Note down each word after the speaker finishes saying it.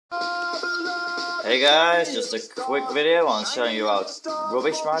Hey guys, just a quick video on showing you how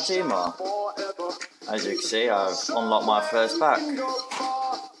rubbish my team are. As you can see, I've unlocked my first pack.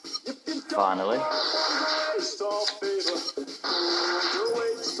 Finally.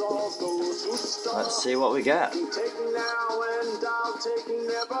 Let's see what we get.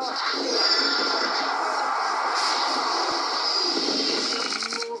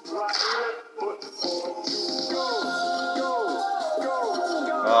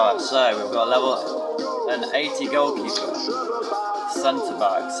 Right, so we've got an 80 goalkeeper, centre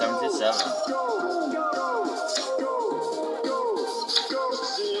back, 77.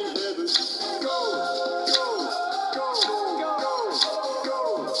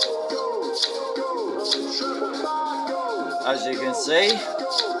 As you can see,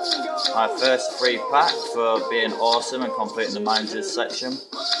 my first free pack for being awesome and completing the managers section.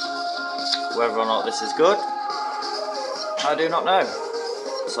 Whether or not this is good, I do not know.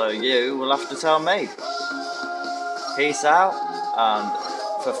 So you will have to tell me. Peace out. And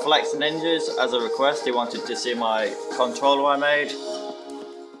for Flex Ninjas, as a request, he wanted to see my controller I made,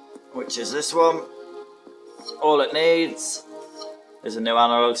 which is this one. All it needs is a new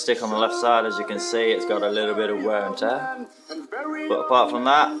analog stick on the left side. As you can see, it's got a little bit of wear and tear, but apart from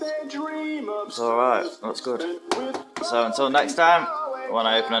that, it's alright. That's good. So until next time, when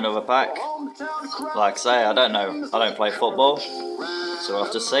I open another pack, like I say, I don't know, I don't play football, so we'll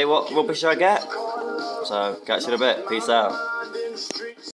have to see what rubbish I get. So catch you in a bit. Peace out.